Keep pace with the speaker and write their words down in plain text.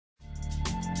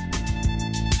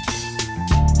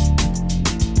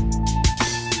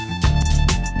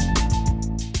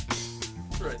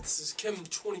Chem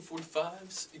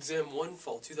 2045's Exam 1,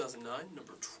 Fall 2009,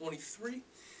 number 23.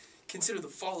 Consider the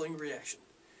following reaction.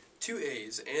 2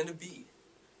 A's and a B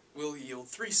will yield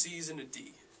 3 C's and a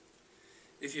D.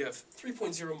 If you have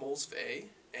 3.0 moles of A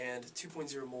and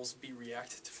 2.0 moles of B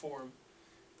react to form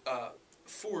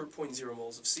 4.0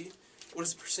 moles of C, what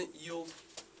is the percent yield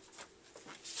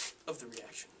of the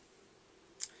reaction?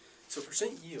 So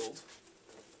percent yield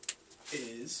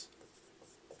is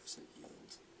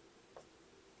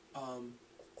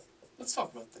let's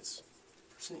talk about this.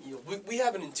 Percent yield. We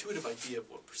have an intuitive idea of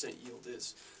what percent yield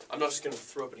is. I'm not just going to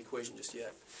throw up an equation just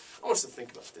yet. I want us to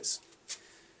think about this.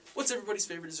 What's everybody's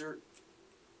favorite dessert?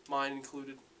 Mine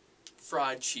included.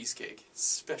 Fried cheesecake,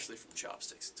 especially from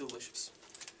Chopsticks. Delicious.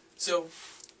 So,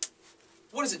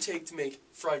 what does it take to make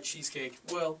fried cheesecake?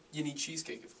 Well, you need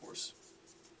cheesecake, of course.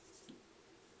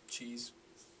 Cheese,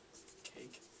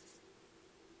 cake.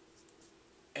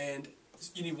 And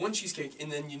you need one cheesecake,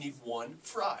 and then you need one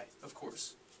fry, of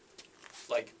course.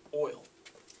 Like oil.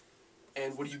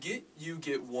 And what do you get? You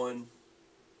get one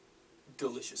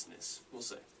deliciousness, we'll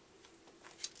say.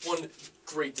 One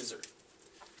great dessert.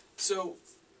 So,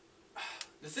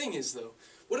 the thing is, though,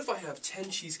 what if I have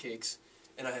 10 cheesecakes,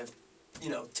 and I have,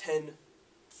 10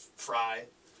 fry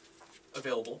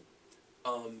available,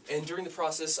 and during the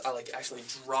process, I actually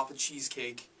drop a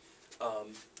cheesecake,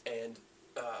 and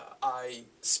I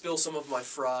spill some of my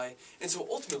fry, and so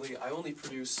ultimately I only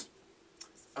produce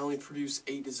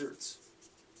 8 desserts.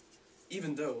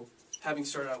 Even though, having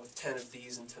started out with 10 of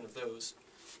these and 10 of those,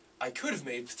 I could have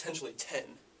made potentially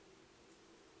 10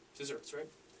 desserts, right?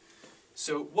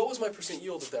 So what was my percent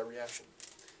yield of that reaction,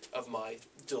 of my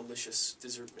delicious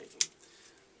dessert making?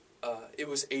 It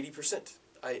was 80%.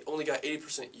 I only got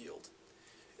 80% yield.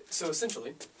 So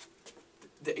essentially,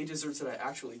 the 8 desserts that I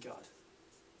actually got,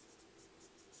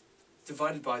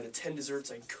 divided by the 10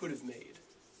 desserts I could have made,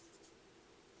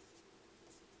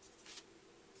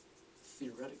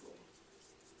 theoretically,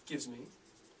 gives me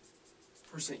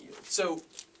percent yield. So,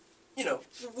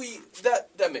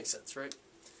 that makes sense, right?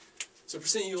 So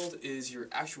percent yield is your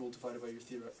actual divided by your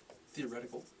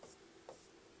theoretical.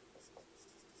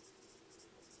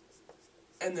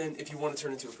 And then if you want to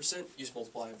turn it into a percent, you just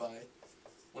multiply it by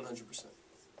 100%.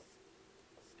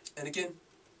 And again,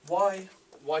 why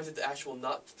did the actual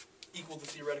not equal the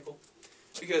theoretical?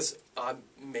 Because I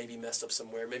maybe messed up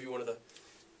somewhere. Maybe one of the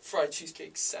fried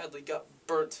cheesecakes sadly got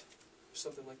burnt or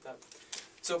something like that.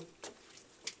 So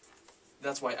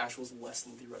that's why actual is less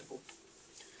than theoretical.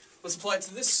 Let's apply it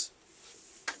to this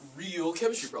real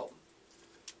chemistry problem.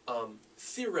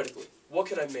 Theoretically, what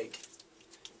could I make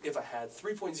if I had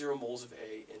 3.0 moles of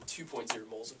A and 2.0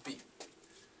 moles of B?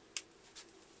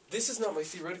 This is not my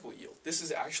theoretical yield. This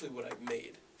is actually what I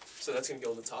made. So that's going to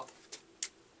go on the top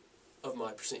of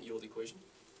my percent yield equation.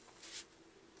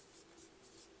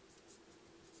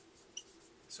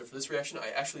 So for this reaction, I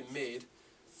actually made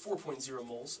 4.0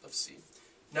 moles of C.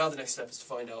 Now the next step is to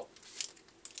find out,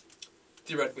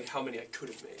 theoretically, how many I could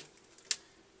have made,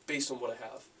 based on what I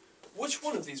have. Which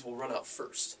one of these will run out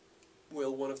first?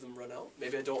 Will one of them run out?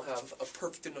 Maybe I don't have a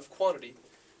perfect enough quantity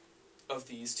of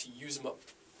these to use them up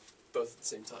both at the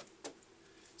same time.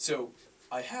 So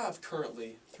I have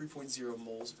currently 3.0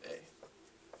 moles of A.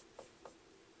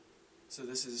 So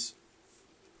this is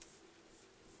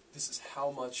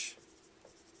how much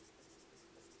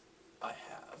I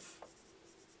have.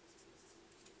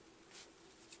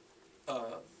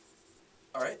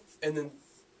 Alright, and then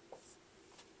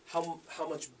how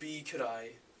much B could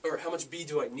I, or how much B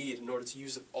do I need in order to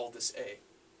use up all this A?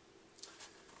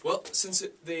 Well, since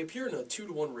they appear in a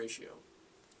 2-to-1 ratio,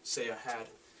 say I had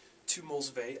 2 moles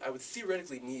of A, I would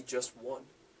theoretically need just 1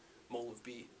 mole of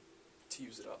B to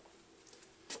use it up.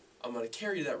 I'm going to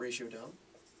carry that ratio down,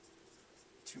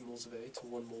 2 moles of A to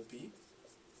 1 mole B.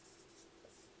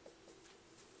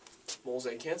 Moles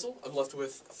A cancel, I'm left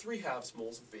with 3/2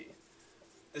 moles of B.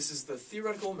 This is the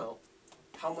theoretical amount,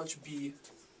 how much B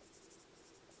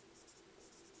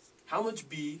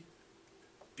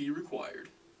be required,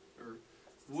 or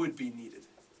would be needed,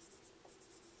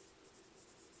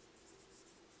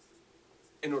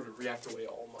 in order to react away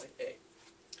all my A.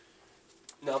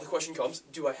 Now the question comes,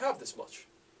 do I have this much?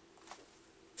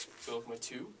 So look at my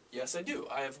 2. Yes, I do.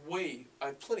 I have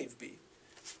plenty of B.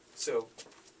 So,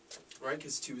 right,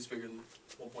 because 2 is bigger than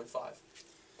 1.5.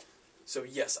 So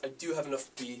yes, I do have enough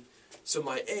B. So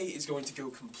my A is going to go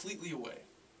completely away.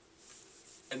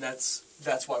 And that's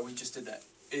why we just did that,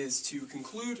 is to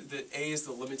conclude that A is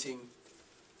the limiting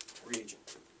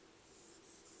reagent.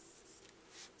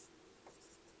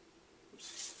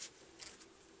 Oops.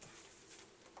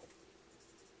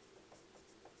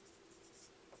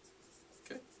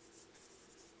 Okay.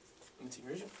 17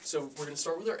 ratio. So we're going to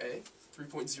start with our A,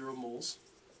 3.0 moles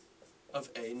of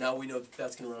A. Now we know that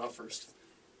that's going to run out first.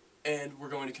 And we're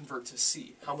going to convert to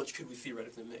C. How much could we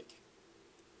theoretically make?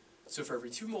 So for every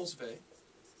 2 moles of A,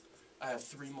 I have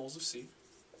 3 moles of C.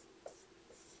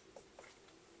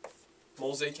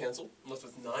 Moles A cancel. I'm left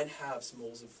with 9/2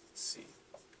 moles of C.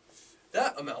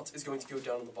 That amount is going to go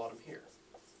down on the bottom here,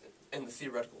 in the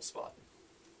theoretical spot.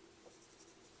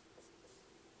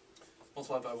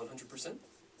 Multiply by 100%.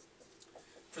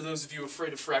 For those of you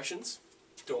afraid of fractions,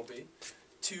 don't be.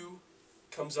 2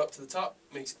 comes up to the top,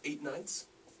 makes 8/9.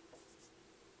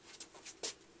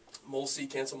 Mole C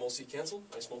cancel, mole C cancel.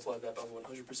 I just multiply that by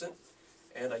 100%,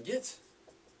 and I get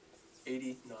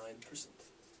 89%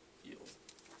 yield.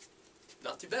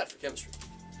 Not too bad for chemistry.